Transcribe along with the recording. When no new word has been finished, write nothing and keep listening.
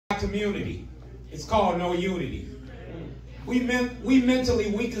community. It's called no unity. We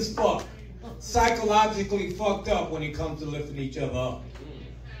mentally weak as fuck, psychologically fucked up when it comes to lifting each other up.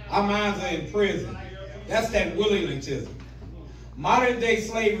 Our minds are in prison. That's that Willie Lynchism. Modern day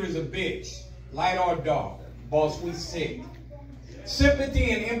slavery is a bitch, light or dark, boss we sick.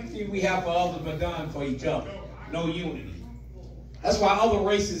 Sympathy and empathy we have for others but done for each other. No unity. That's why other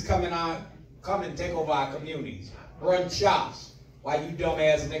races come and take over our communities, run shops, while you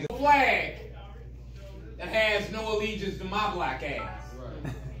dumbass niggas. Flag that has no allegiance to my black ass.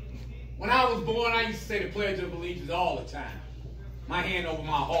 When I was born, I used to say the Pledge of Allegiance all the time. My hand over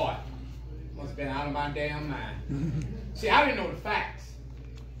my heart. Must have been out of my damn mind. See, I didn't know the facts.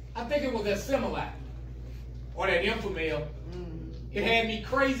 I think it was that Similac or that Infamil. It had me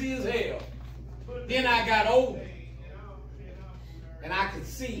crazy as hell. Then I got older and I could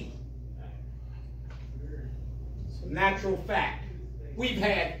see. Some natural fact. We've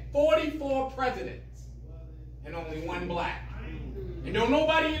had 44 presidents and only one black. And don't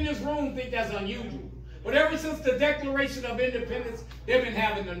nobody in this room think that's unusual. But ever since the Declaration of Independence, they've been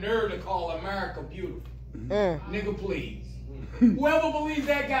having the nerve to call America beautiful. Nigga, please. Whoever believes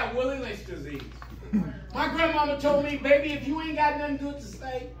that got Willie Lynch disease. My grandmama told me, baby, if you ain't got nothing good to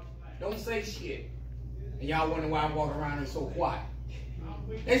say, don't say shit. And y'all wonder why I'm walking around here so quiet.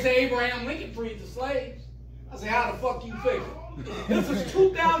 They say Abraham Lincoln freed the slaves. I say, how the fuck you figure? This is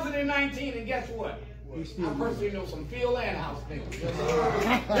 2019, and guess what? I personally know some Phil Landhouse niggas.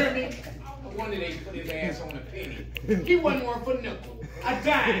 Hear me? No wonder they put his ass on a penny. He wasn't worth a nickel, a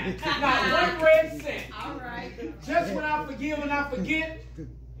dime, not 1 red cent. All right. Just when I forgive and I forget,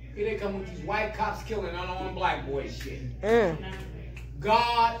 here they come with these white cops killing unarmed black boys shit.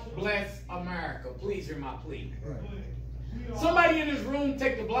 God bless America. Please hear my plea. Somebody in this room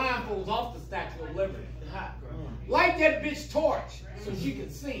take the blindfolds off the Statue of Liberty. Light that bitch torch so she can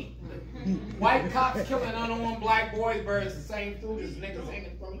see. White cops killing unarmed black boys, birds the same food as niggas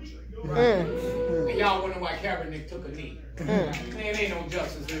hanging from a tree. And y'all wonder why Kaepernick took a knee. Man, ain't no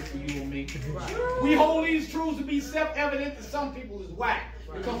justice here for you and me. We hold these truths to be self-evident to some people is whack.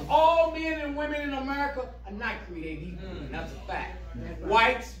 Because all men and women in America are not created equal, and that's a fact.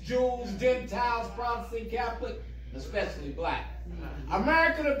 Whites, Jews, Gentiles, Protestant, Catholic, especially black.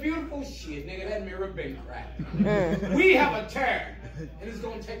 America the beautiful shit, nigga, that mirror been cracked. We have a terror, and it's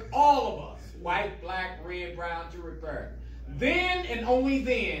gonna take all of us, white, black, red, brown, to repair. Then and only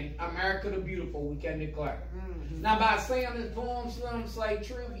then, America the beautiful we can declare. Now by saying this poem, Slim say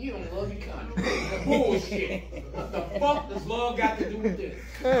truth, you don't love your country. Bullshit. What the fuck does love got to do with this?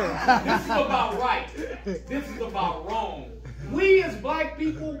 This is about right. This is about wrong. We as black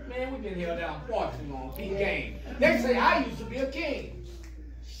people, man, we've been held down far too long. Big game. They say I used to be a king.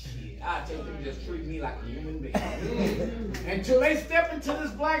 Shit, I tell them just treat me like a human being. Until they step into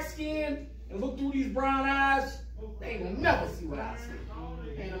this black skin and look through these brown eyes, they ain't gonna never see what I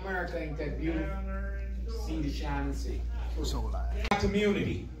see. And America ain't that beautiful. See the shining sea. Our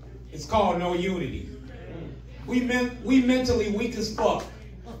community. It's called no unity. We mentally weak as fuck,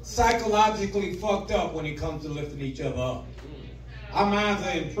 psychologically fucked up when it comes to lifting each other up. Our minds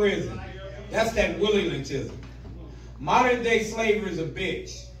are in prison. That's that Willie Lynchism. Modern day slavery is a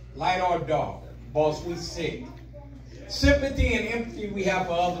bitch, light or dark, boss we sick. Sympathy and empathy we have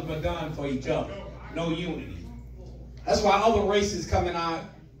for others but done for each other. No unity. That's why other races come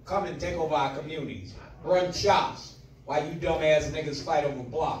and take over our communities, run shops, while you dumbass niggas fight over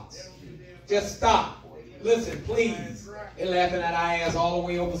blocks. Just stop. Listen, please. They're laughing at our ass all the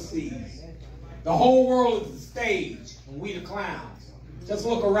way overseas. The whole world is the stage, and we the clowns. Just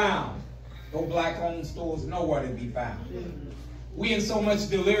look around. No black-owned stores nowhere to be found. We in so much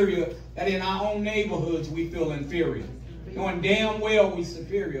delirium that in our own neighborhoods we feel inferior, knowing damn well we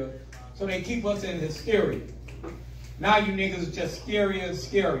superior, so they keep us in hysteria. Now you niggas are just scarier and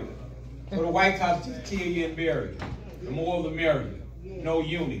scarier. So the white cops just kill you and bury you. The more the merrier. No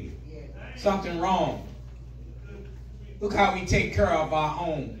unity. Something wrong. Look how we take care of our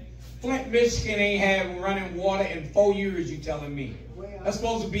own. Flint, Michigan ain't had running water in 4 years, you telling me. That's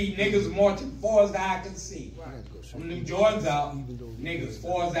supposed to be niggas marching far as the eye can see. From New Jordans out, niggas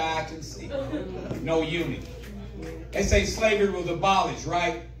far as the eye can see. No unity. They say slavery was abolished,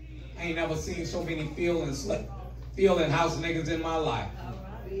 right? I ain't never seen so many field and house niggas in my life.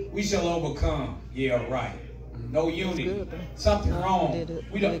 We shall overcome. Yeah, right. No unity. Something wrong.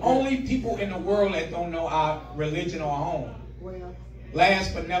 We the only people in the world that don't know our religion or home.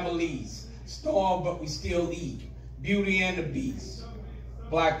 Last but never least, starve but we still eat. Beauty and the Beast.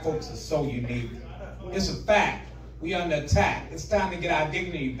 Black folks are so unique. It's a fact. We under attack. It's time to get our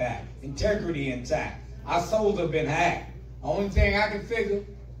dignity back. Integrity intact. Our souls have been hacked. The only thing I can figure,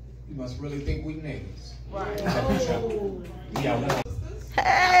 You must really think we niggas. Right. Oh. Yeah.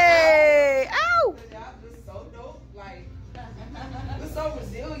 Hey! Ow! Y'all just so dope. Like, we're so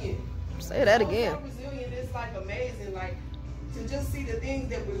resilient. Say that again. So resilient. It's like amazing. Like, to just see the things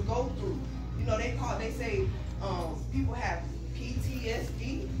that we go through. You know, they say people have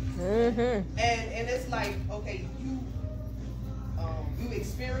PTSD. Mm-hmm. And it's like, okay, you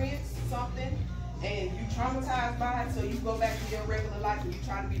experience something and you traumatized by it, so you go back to your regular life and you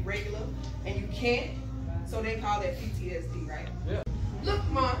try to be regular and you can't. So they call that PTSD, right? Yeah. Look,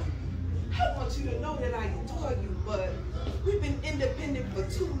 Mom, I want you to know that I adore you, but we've been independent for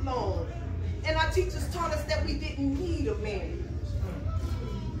too long. And our teachers taught us that we didn't need a man.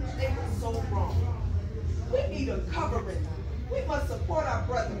 They were so wrong. We need a covering. We must support our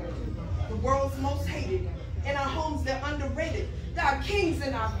brethren, the world's most hated. In our homes, they're underrated. There are kings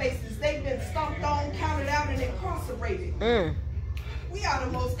in our faces. They've been stomped on, counted out, and incarcerated. We are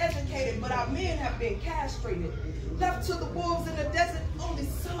the most educated, but our men have been castrated. Left to the wolves in the desert, only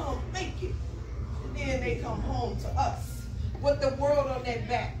some make it. And then they come home to us with the world on their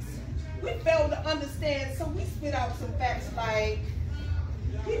backs. We fail to understand, so we spit out some facts like,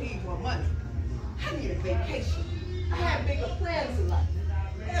 we need more money. I need a vacation. I have bigger plans in life.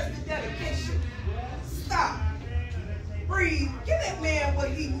 There's the dedication. Stop. Breathe. Give that man what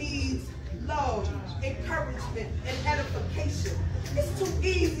he needs. Love, encouragement, and edification. It's too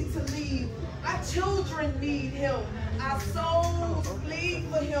easy to leave. Our children need him. Our souls bleed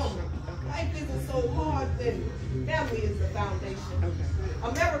for him. Life isn't so hard then. Family is the foundation.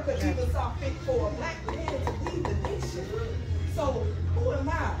 America even saw fit for a black man to lead the nation. So who am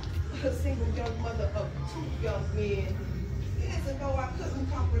I? A single young mother of two young men. Years ago, I couldn't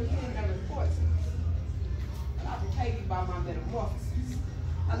comprehend their importance. But I will pay you by my metamorphosis.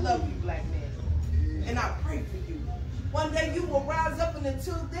 I love you, black man, and I pray for you. One day you will rise up, and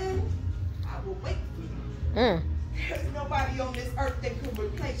until then, I will wait for you. There's nobody on this earth that could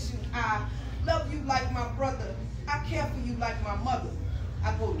replace you. I love you like my brother. I care for you like my mother.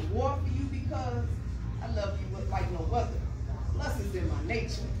 I go to war for you because I love you like no other. Lust is in my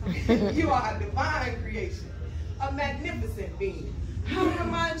nature. You are a divine creation, a magnificent being. I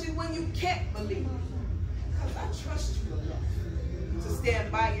remind you when you can't believe, because I trust you enough to stand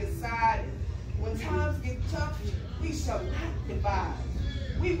by your side. When times get tough, we shall not divide.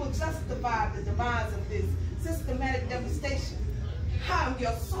 We will justify the demise of this systematic devastation. I'm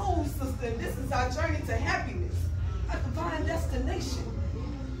your soul sister, and this is our journey to happiness, a divine destination.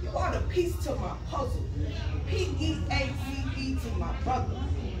 You are the piece to my puzzle. P-E-A-C-E to my brother,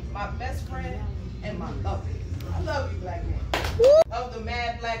 my best friend, and my lover. I love you, black man. Of the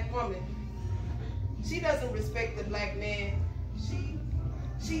mad black woman, she doesn't respect the black man.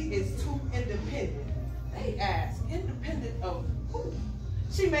 She is too independent. They ask, independent of who?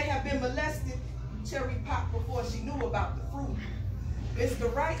 She may have been molested, cherry pop before she knew about the fruit. Mr.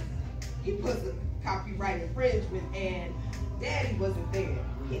 Wright, he was a copyright infringement, and Daddy wasn't there.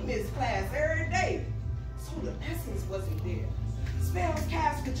 He missed class every day, so the essence wasn't there. Spells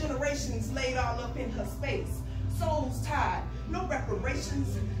cast for generations laid all up in her space. Souls tied, no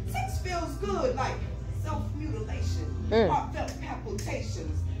reparations. Sex feels good like self-mutilation. Heartfelt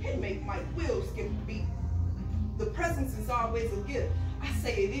palpitations. It make my wheels skip a beat. The presence is always a gift. I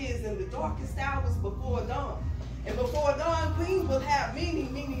say it is in the darkest hours before dawn. And before dawn, queen will have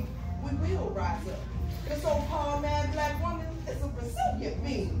meaning we will rise up. The so-called mad black woman is a resilient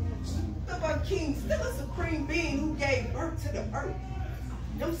being. The king, still a supreme being who gave birth to the earth.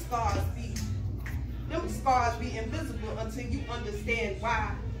 Them scars be invisible until you understand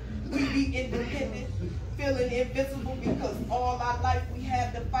why we be independent, feeling invisible because all our life we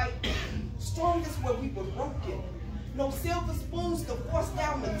had to fight. Strongest where we were broken. No silver spoons to force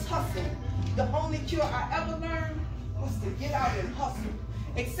down the tussle. The only cure I ever learned was to get out and hustle.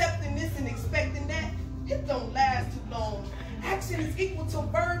 Accepting this and expecting that, it don't last too long. Action is equal to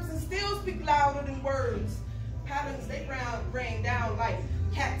verbs and still speak louder than words. Patterns, they rain down like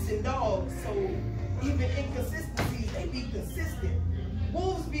cats and dogs. So even inconsistencies, they be consistent.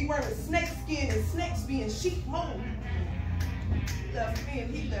 Wolves be wearing snake skin and snakes be in sheep mold.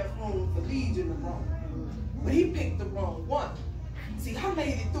 He left room for Legion of wrong. But he picked the wrong one. See, I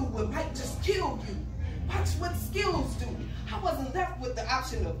made it through what might just kill you. Watch what skills do. I wasn't left with the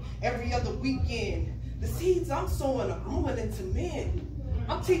option of every other weekend. The seeds I'm sowing are growing into men.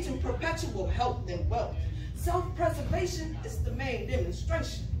 I'm teaching perpetual health and wealth. Self-preservation is the main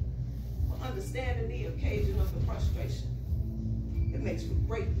demonstration. For understanding the occasion of the frustration. It makes for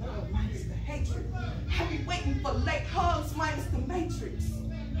great love minus the hatred. I be waiting for late hugs minus the matrix.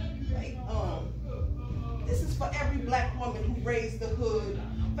 This is for every black woman who raised the hood.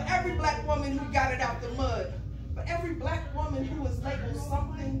 For every got it out the mud. For every black woman who is labeled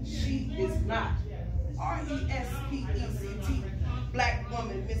something she is not. R-E-S-P-E-C-T, black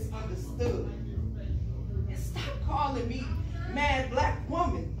woman misunderstood. And stop calling me mad black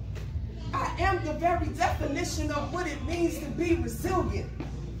woman. I am the very definition of what it means to be resilient.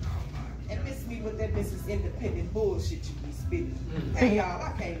 And miss me with that Mrs. Independent bullshit you be spitting. Hey y'all,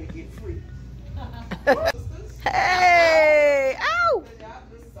 I came to get free. Hey! Ow! Y'all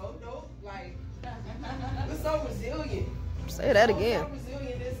just so dope. Like, we're so resilient. Say that again. So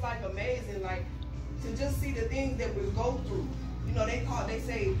resilient, it's like amazing. Like, to just see the things that we go through. You know, they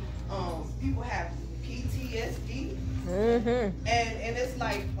say people have PTSD. Mm-hmm. And it's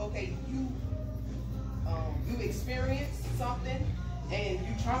like, okay, you experienced something and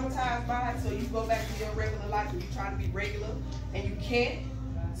you traumatized by it, so you go back to your regular life and you try to be regular and you can't.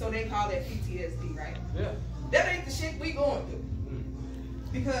 So they call that PTSD, right? Yeah. That ain't the shit we going through.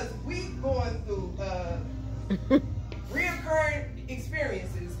 Because we going through reoccurring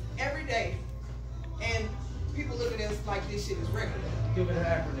experiences every day, and people look at us like this shit is regular. Give it an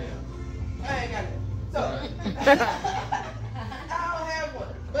acronym. I ain't got it. So I don't have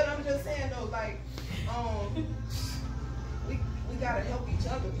one. But I'm just saying though, like, we gotta help each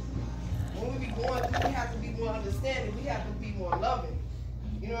other. When we be going through, we have to be more understanding, we have to be more loving.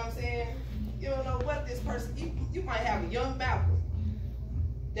 You know what I'm saying? You don't know what this person, you might have a young Malcolm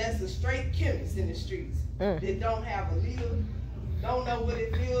that's a straight chemist in the streets that don't have a leader, don't know what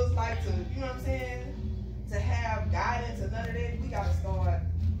it feels like to, you know what I'm saying, to have guidance and none of that. We gotta start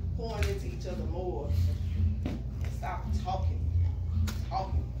pouring into each other more. Stop talking.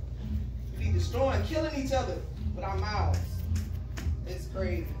 We be destroying, killing each other with our mouths. It's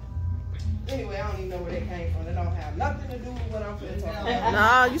crazy. Anyway, I don't even know where they came from. It don't have nothing to do with what I'm finna talk about.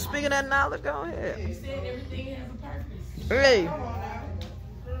 Nah, you speaking that knowledge, go ahead. You said everything has a purpose. Hey. Come on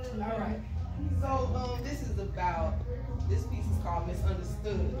now. All right. So this piece is called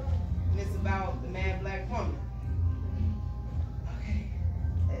Misunderstood. And it's about the mad black woman. Okay.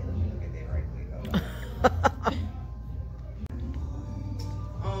 Hey, let me look at that right quick.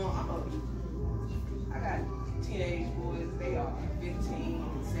 I got teenage boys. They are 15,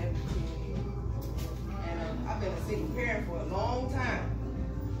 17. And I've been a single parent for a long time.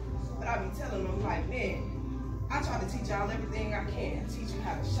 But I be telling them, like, man, I try to teach y'all everything I can. Teach you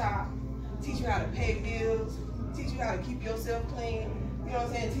how to shop, teach you how to pay bills, teach you how to keep yourself clean. You know what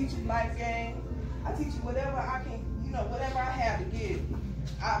I'm saying? Teach you life game. I teach you whatever I can, you know, whatever I have to give,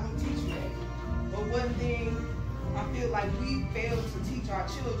 I will teach you that. But one thing I feel like we fail to teach our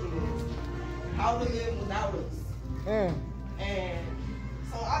children is how to live without us. And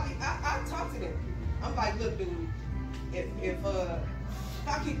so I talk to them. I'm like, look, dude, if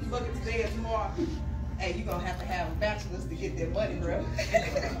I keep the bucket today or tomorrow, hey, you're gonna have a bachelor's to get that money, bro.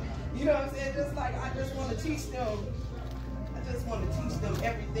 You know what I'm saying? Just like, I just want to teach them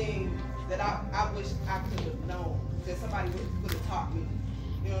everything that I wish I could have known, that somebody would have taught me.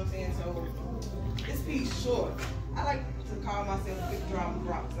 You know what I'm saying? So this piece short. I like to call myself Big Drama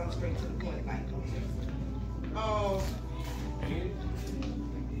Rock, because I'm straight to the point, like,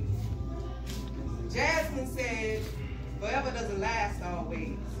 Jasmine said, forever doesn't last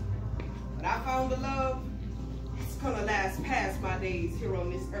always. But I found a love, it's gonna last past my days here on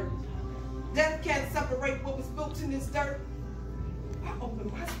this earth. Death can't separate what was built in this dirt. I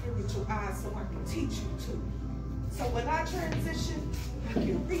open my spiritual eyes so I can teach you too. So when I transition, I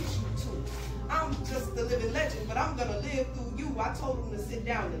can reach you too. I'm just a living legend, but I'm gonna live through you. I told them to sit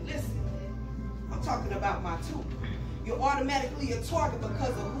down and listen. I'm talking about my two. You're automatically a target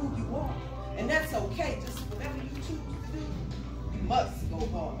because of who you are. And that's okay, just whatever you choose to do, you must go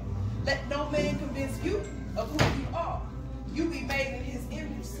hard. Let no man convince you of who you are. You be made in his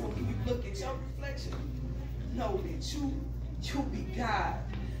image, so when you look at your reflection, know that you be God.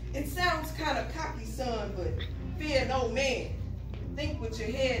 It sounds kind of cocky, son, but fear no man. Think with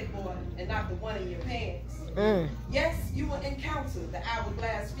your head, boy, and not the one in your pants. Yes, you will encounter the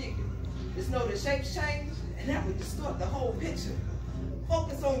hourglass figure. Just know the shapes change, and that will distort the whole picture.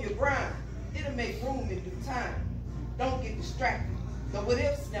 Focus on your grind. It'll make room in due time. Don't get distracted. The what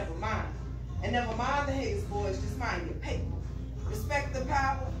ifs, never mind. And never mind the haters, boys, just mind your paper. Respect the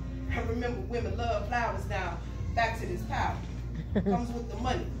power, and remember women love flowers now. Back to this power. Comes with the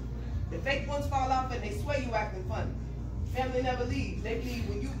money. The fake ones fall off and they swear you acting funny. Family never leaves, they bleed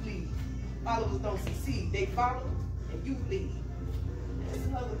when you bleed. Followers don't succeed, they follow and you lead. There's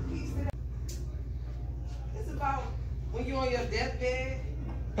another piece to that. It's about when you're on your deathbed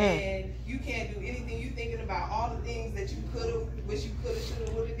and you can't do anything. You're thinking about all the things that you could've, wish you could've,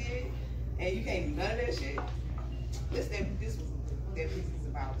 should've, would've did, and you can't do none of that shit. This was what that piece is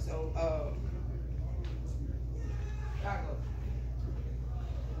about. So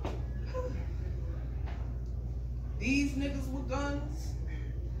These niggas with guns,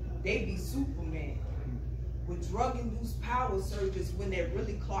 they be Superman. With drug-induced power surges when they're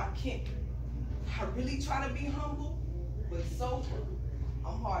really Clark Kent. I really try to be humble, but sober,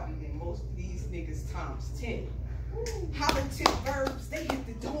 I'm harder than most of these niggas times 10. Hollow tip verbs, they hit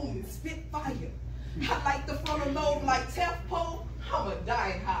the dome and spit fire. I like the frontal lobe like Tef pole, I'ma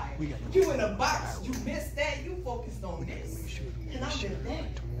die high. You in a box, you missed that, you focused on this. And I'm in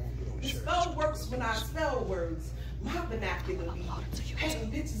that. The spell works when I spell words. My vernacular be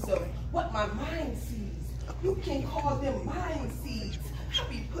painting pictures of what my mind sees. You can call them mind seeds. I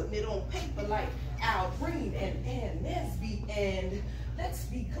be putting it on paper like Al Green and Ann Nesby. And let's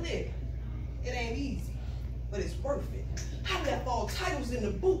be clear, it ain't easy, but it's worth it. I left all titles in the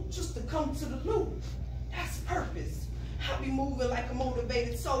boot just to come to the loop. That's purpose. I be moving like a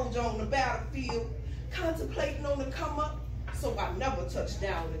motivated soldier on the battlefield, contemplating on the come up, so I never touch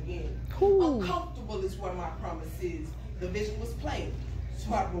down again. Cool. Uncomfortable is where my promise is. The vision was plain,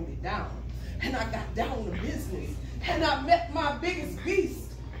 so I wrote it down. And I got down to business. And I met my biggest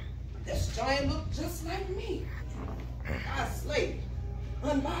beast. This giant looked just like me. I slayed,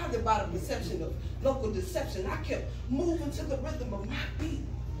 unbothered by the perception of local deception. I kept moving to the rhythm of my beat.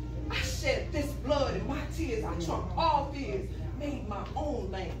 I shed this blood and my tears. I trumped all fears, made my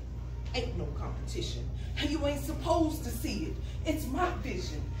own lane. Ain't no competition. And you ain't supposed to see it. It's my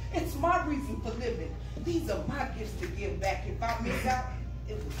vision. It's my reason for living. These are my gifts to give back. If I miss out,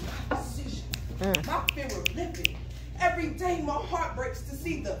 it was my decision. My fear of living. Every day my heart breaks to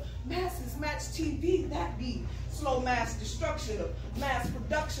see the masses match TV. That be slow mass destruction of mass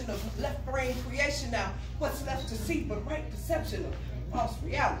production of left brain creation. Now what's left to see but right perception of false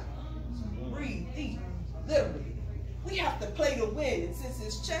reality. Breathe deep, literally. We have to play to win, and since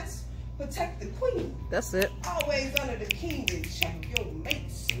it's chess, protect the queen. That's it. Always under the king and check your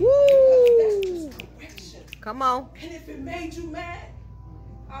mates. Woo! Because that's just correction. Come on. And if it made you mad,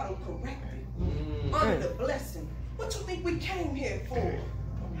 I'll correct it. Under the blessing. What you think we came here for?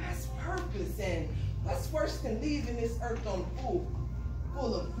 That's purpose. And what's worse than leaving this earth on full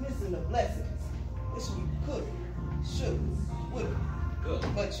of missing the blessings? Wishing you could, should, would,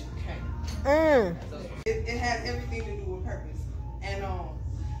 but you can't. It has everything to do with purpose. And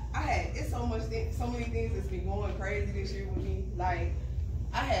it's so many things that's been going crazy this year with me. Like,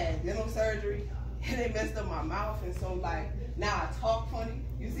 I had dental surgery and it messed up my mouth, and so like now I talk funny.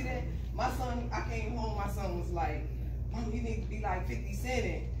 You see that? My son, I came home, my son was like, Mom, you need to be like 50 Cent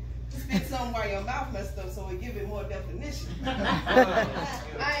and spit something while your mouth messed up so it give it more definition.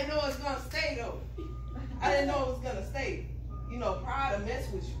 I didn't know it was gonna stay though. I didn't know it was gonna stay. You know, pride will mess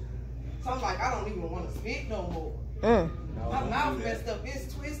with you. So I'm like, I don't even want to spit no more. My mouth messed up.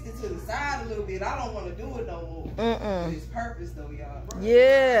 It's twisted to the side a little bit. I don't want to do it no more. But it's purpose though, y'all.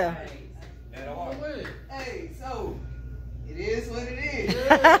 Yeah. Hey, so it is what it is.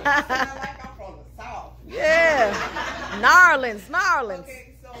 Sound like I'm from the South. Yeah. Gnarlins.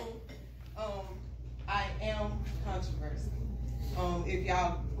 Okay, so I am controversy. If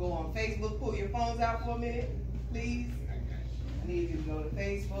y'all go on Facebook, pull your phones out for a minute, please. I need you to go to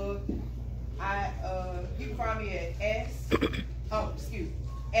Facebook. You can find me at the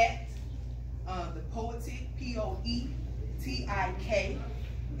Poetic, POETIK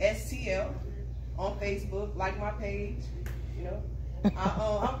on Facebook. Like my page, you know.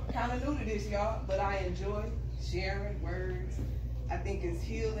 I'm kind of new to this, y'all, but I enjoy sharing words. I think it's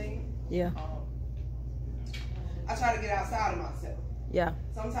healing. Yeah. I try to get outside of myself. Yeah.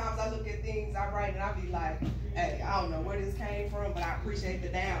 Sometimes I look at things I write and I be like, hey, I don't know where this came from, but I appreciate the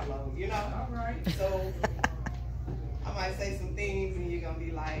download, you know? All right. So I might say some things and you're going to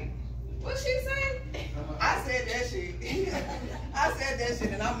be like, what she say? I said that shit. I said that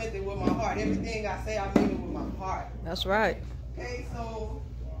shit and I meant it with my heart. Everything I say, I mean it with my heart. That's right. Okay, so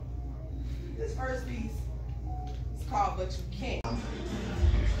this first piece is called But You Can't.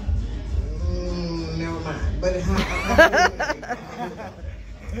 Never mind. But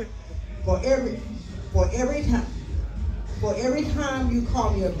for every time you call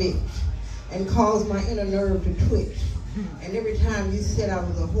me a bitch and cause my inner nerve to twitch, and every time you said I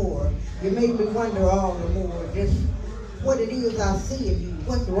was a whore, you made me wonder all the more just what it is I see in you.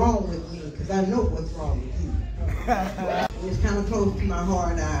 What's wrong with me? Because I know what's wrong with you. It's kind of close to my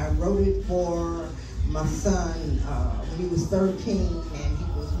heart. I wrote it for my son when he was 13 and he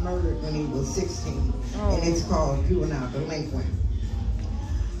was murdered when he was 16. And it's called Juvenile Delinquent.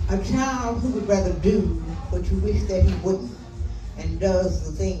 A child who would rather do what you wish that he wouldn't, and does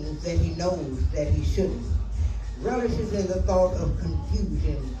the things that he knows that he shouldn't. Relishes in the thought of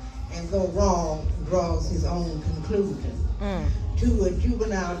confusion, and though wrong, draws his own conclusion. To a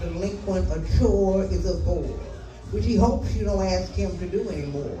juvenile delinquent, a chore is a bore, which he hopes you don't ask him to do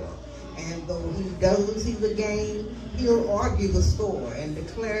anymore. And though he doesn't see the game, he'll argue the score and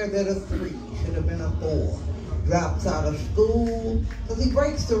declare that a 3 should have been a 4. Drops out of school because he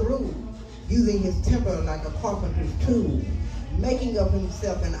breaks the rule, using his temper like a carpenter's tool, making of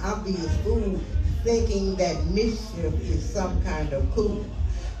himself an obvious fool, thinking that mischief is some kind of cool.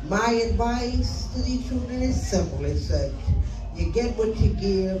 My advice to these children is simple as such. You get what you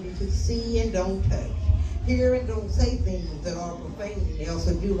give, you can see and don't touch. Hear and don't say things that are profane, else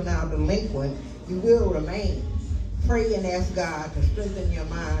a juvenile delinquent you will remain. Pray and ask God to strengthen your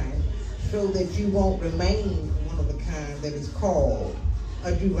mind so that you won't remain one of the kind that is called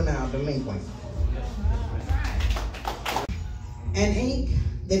a juvenile delinquent. An ache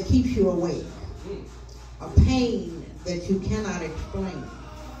that keeps you awake, a pain that you cannot explain,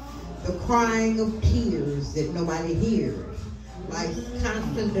 the crying of tears that nobody hears, like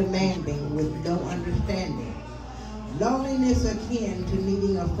constant demanding with no understanding, loneliness akin to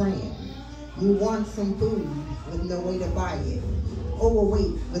needing a friend. You want some food with no way to buy it,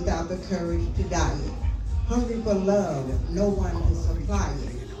 overweight without the courage to diet, hungry for love, no one to supply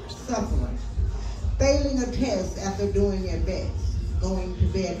it, suffering, failing a test after doing your best, going to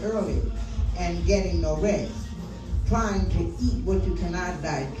bed early and getting no rest, trying to eat what you cannot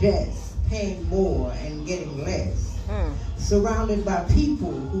digest, paying more and getting less, surrounded by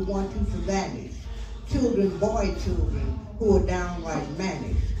people who want you to vanish, boy children who are downright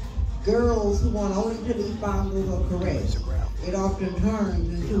mannish, girls who want only to be fondled or caressed. It often turns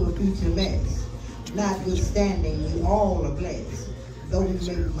into a future mess. Notwithstanding, we all are blessed, though we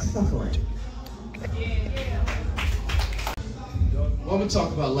may be suffering. Well, I'm going to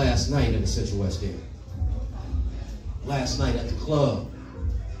talk about last night in the Central West End. Last night at the club,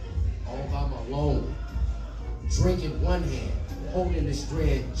 all by my alone, drinking one hand, holding this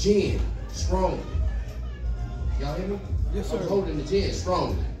dread gin strongly. Y'all hear me? Yes, sir. I was holding the gin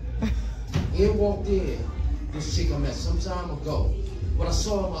strongly. In walked in this chick I met some time ago. What I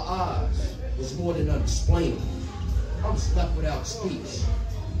saw in my eyes was more than unexplainable. I was left without speech.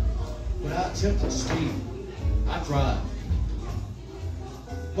 When I attempted to speak, I tried.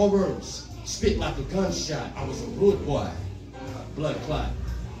 My words spit like a gunshot. I was a rude boy. Blood clot.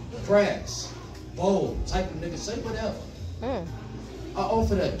 Cracks. Bold. Type of nigga. Say whatever. I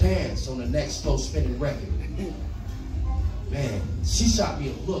offered her a dance on the next slow spinning record. Man, she shot me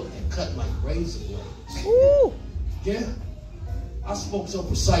a look that cut like razor blades. Ooh. Yeah. I spoke so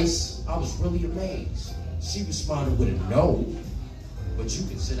precise, I was really amazed. She responded with a no. But you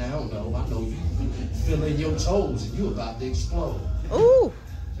can sit down, no. I know you feeling your toes and you about to explode. Ooh.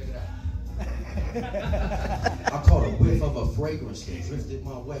 Check it out. I caught a whiff of a fragrance that drifted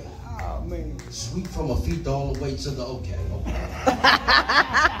my way. Oh, man. Sweet from her feet all the way to the okay.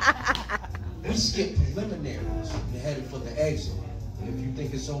 We skipped preliminaries and headed for the exit. And if you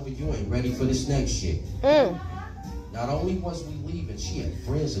think it's over, you ain't ready for this next shit. Not only was we leaving, she had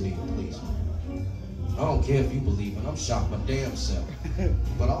friends that even pleased me. I don't care if you believe it, I'm shocked my damn self.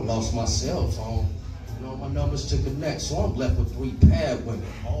 But I lost my cell phone and all my numbers to connect, so I'm left with 3 pad women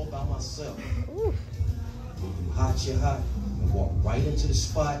all by myself. When you hot, you're hot, and walk right into the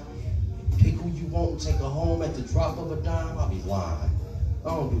spot, pick who you want and take her home at the drop of a dime, I'll be lying. I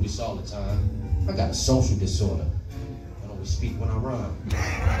don't do this all the time. I got a social disorder. I only speak when I rhyme.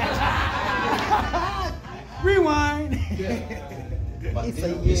 Rewind. Yeah. My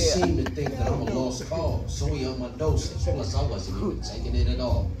therapist seemed to think that I'm a lost cause, so he upped my dosage. Plus, I wasn't even taking it at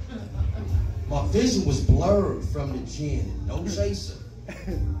all. My vision was blurred from the gin, no chaser.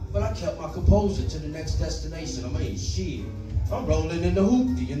 But I kept my composure to the next destination. I mean, shit. I'm rolling in the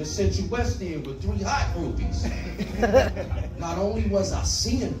hoopty in the Central West End with 3 hot groupies. Not only was I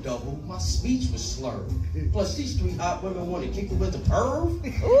seeing double, my speech was slurred. Plus, these 3 hot women want to kick it with the perv.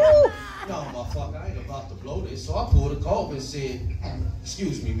 Ooh. No, motherfucker, I ain't about to blow this. So I pulled a call and said,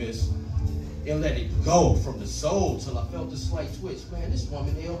 "Excuse me, miss," and let it go from the soul till I felt a slight twitch. Man, this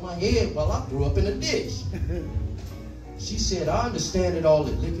woman held my head while I threw up in a ditch. She said, "I understand that all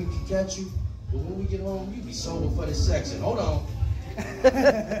the liquor can catch you, but when we get home, you be sober for the sex." And hold on.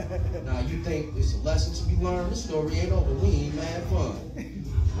 Now you think it's a lesson to be learned? This story ain't over. We ain't mad fun.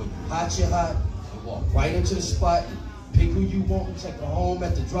 When you hot, you're hot, and walk right into the spot, pick who you want and take her home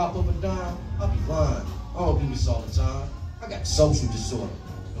at the drop of a dime, I'll be lying. I don't do this all the time. I got social disorder.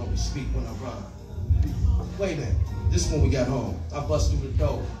 I only speak when I rhyme. Wait a minute. This is when we got home. I bust through the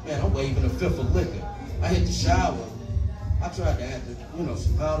door. Man, I'm waving a 5th of liquor. I hit the shower. I tried to add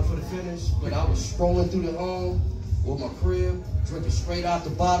some powder for the finish, but I was strolling through the home with my crib, drinking straight out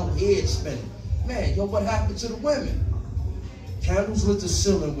the bottle, head spinning. Man, yo, what happened to the women? Candles lit the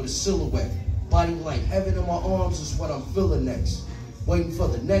ceiling with a silhouette. Body like heaven in my arms is what I'm feeling next. Waiting for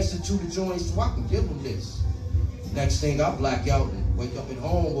the next two to join so I can give them this. Next thing, I black out and wake up at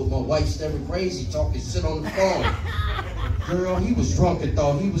home with my wife staring crazy, talking shit on the phone. Girl, he was drunk and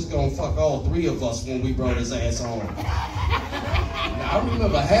thought he was gonna fuck all three of us when we brought his ass home. Now, I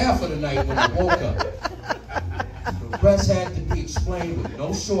remember half of the night when I woke up. The rest had to be explained with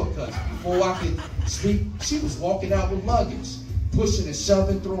no shortcuts. Before I could speak, she was walking out with luggage, pushing and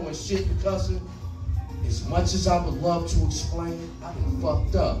shoving, throwing shit and cussing. As much as I would love to explain, I've been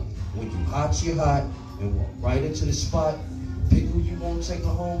fucked up. When you hot, you're hot, and walk right into the spot. Pick who you want to take her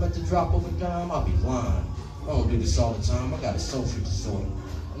home at the drop of a dime, I'll be lying. I don't do this all the time. I got a social disorder,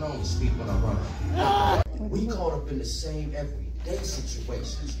 and I only speak when I run. We caught up in the same everyday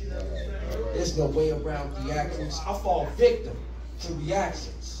situations. There's no way around theatrics. I fall victim to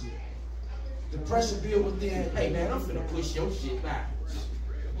reactions. The pressure build within, hey man, I'm finna push your shit backwards.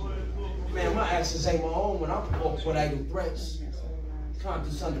 Man, my actions ain't my own when I provoke with idle threats.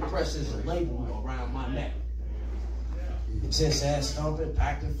 Conscious under pressure is a label around my neck. Intense ass stomping,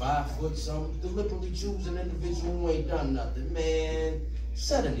 acting 5 foot something, deliberately choose an individual who ain't done nothing. Man,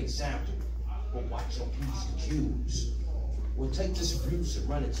 set an example, but watch your P's and Q's. Well, take this abuse and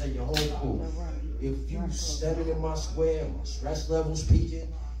run it to your whole crew. If you stepping in my square, my stress levels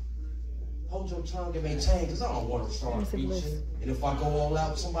peaking, hold your tongue and maintain, because I don't want to start preaching. And if I go all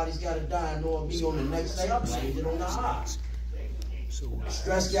out, somebody's got to die, knowing me on the next day, I blamed it on the high.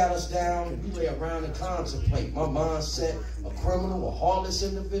 Stress got us down, we lay around and contemplate. My mindset, a criminal, a heartless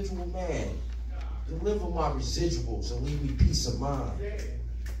individual, man. Deliver my residuals and leave me peace of mind.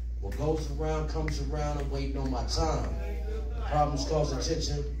 What goes around comes around, I'm waiting on my time. Problems cause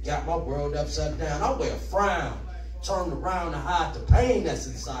attention, got my world upside down. I wear a frown, turned around to hide the pain that's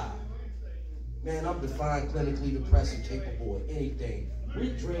inside. Man, I'm defined clinically depressed and capable of anything. We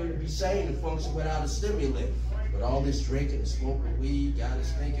dream to be sane and function without a stimulant. But all this drinking and smoking weed got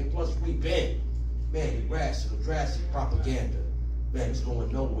us thinking, plus we been. Man, irrational, drastic propaganda. Man, it's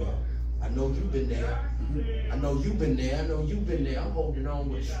going nowhere. I know you've been there. I know you've been there. I know you've been there. I'm holding on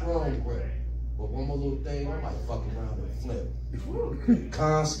with a strong grip. But one more little thing, I might fuck around and flip.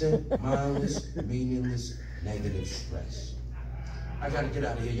 Constant, mindless, meaningless, negative stress. I gotta get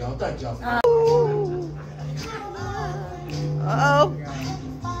out of here, y'all. Thank y'all for Uh-oh.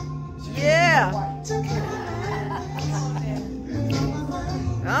 Yeah.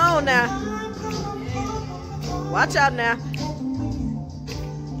 Oh, now. Watch out now.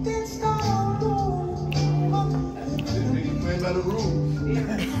 Play by the rules.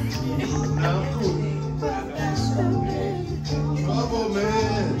 Now I'm cool. Trouble,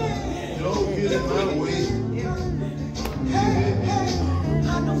 man. Don't get in my way.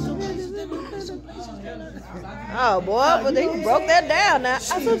 Oh, boy, but they broke that down now.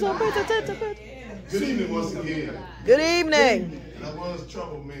 Good evening once again. Good evening. And I was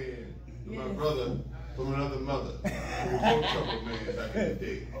Trouble Man, my brother from another mother. We were both Trouble Man back in the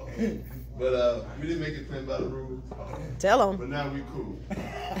day. But we didn't make it playing by the rules. Tell them. But now we cool.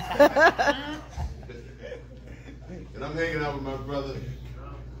 And I'm hanging out with my brother,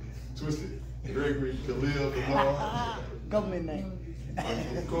 Twisted Gregory Khalil Lamar. Government name.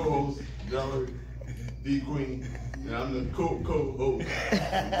 I'm co-host, Valerie D. Queen, and I'm the co-host.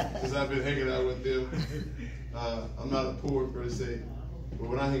 Since I've been hanging out with them. I'm not a poet per se, but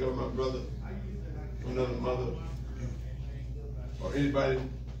when I hang out with my brother from another mother, or anybody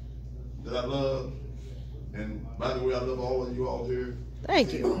that I love, and by the way, I love all of you all here.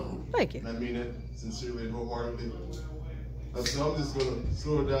 Thank you. Thank you. And I mean it sincerely and wholeheartedly. So I'm just going to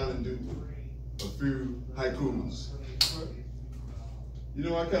slow it down and do a few haikus. You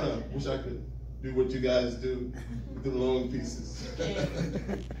know, I kind of wish I could do what you guys do with the long pieces.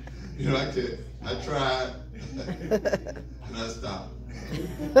 You know, I can't. I tried, and I stopped.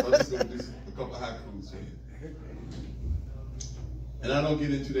 I'm just going to do a couple haikus here. And I don't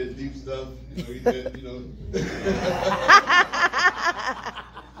get into that deep stuff, you know.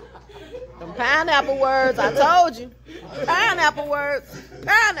 Some pineapple words, I told you. Pineapple words.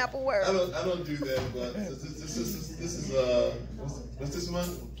 Pineapple words. I don't do that, but this is what's this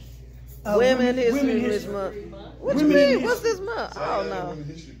month? Women History Month. What you mean? What's this month? So I don't know. Women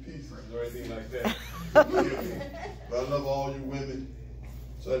history pieces or anything like that. But I love all you women,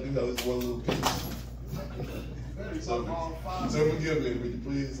 so I do have this one little piece. So forgive me, would you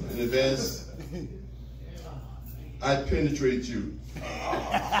please, in advance. I penetrate you.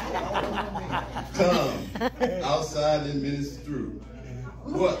 Come outside and minutes through.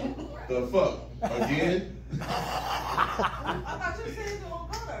 What the fuck? Again? I thought you said it on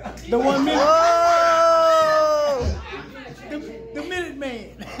color. The 1 minute. Whoa! The minute man.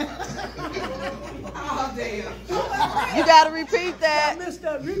 Oh, damn. You gotta repeat I that. missed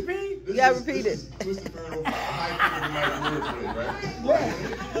that. Repeat. You gotta repeat it. Twisted Bird haiku and my wordplay,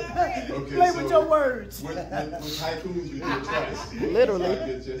 right? Okay, Play so with your words. With haikus, we do it twice. Literally. I get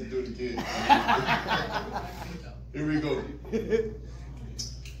a chance to do it again. Here we go.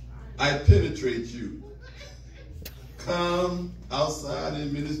 I penetrate you. Come outside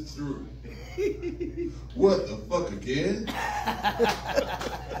and minutes through. What the fuck again?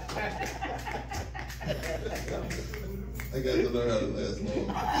 I got to learn how to last long.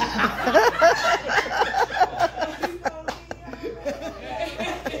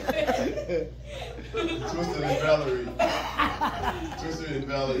 Twisted and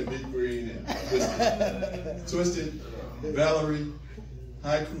Valerie, Big Green, and Twisted. Twisted, Valerie,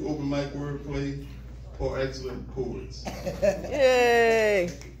 haiku, open mic, wordplay, or excellent poets. Yay!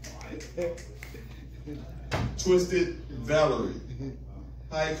 Twisted, Valerie,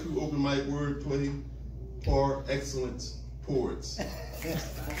 haiku, open mic, wordplay, or excellent poets.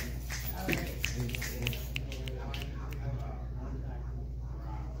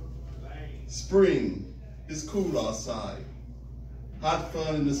 Spring, it's cool outside. Hot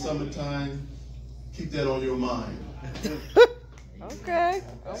fun in the summertime. Keep that on your mind. Okay.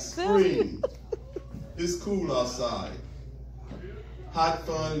 Spring, it's cool outside. Hot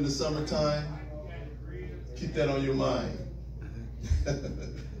fun in the summertime. Keep that on your mind.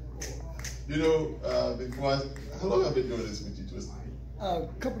 You know, how long have I been doing this with you, Twisted? A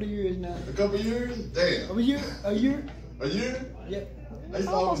couple of years now. A couple of years? Damn. A year? A year? Yep. I used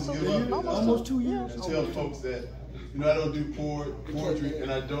to always give up. Almost 2 years. And tell folks that, you know, I don't do poetry,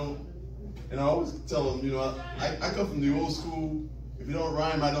 and I always tell them, you know, I come from the old school. If you don't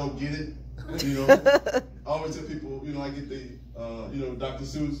rhyme, I don't get it. You know, I always tell people, you know, I get the, you know, Dr.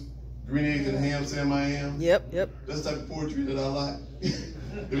 Seuss, green eggs and ham, Sam I am. Yep. That's the type of poetry that I like.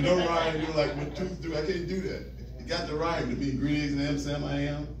 If you don't rhyme, you're like, what truth do? I can't do that. You got to rhyme to be green eggs and ham, Sam I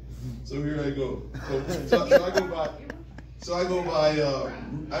am. So here I go. So I go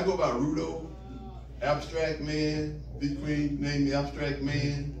by Rudo, Abstract Man. Big Queen named me Abstract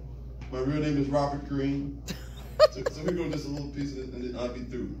Man. My real name is Robert Green. So we go just a little piece and then I'll be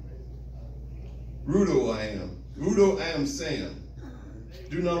through. Rudo I am. Rudo I am Sam.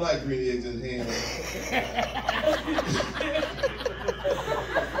 Do not like green eggs and ham.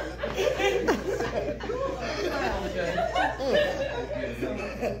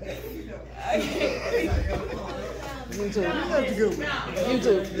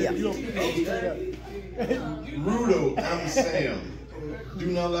 YouTube. Yeah. Rudo, I'm Sam. Do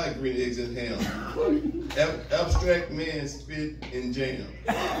not like green eggs and ham. Abstract man, spit and jam.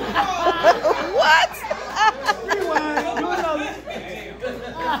 What?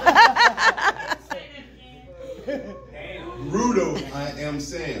 Rudo, I am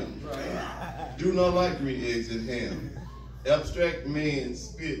Sam. Do not like green eggs and ham. Abstract man,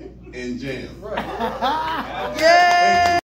 spit and jam. Yay!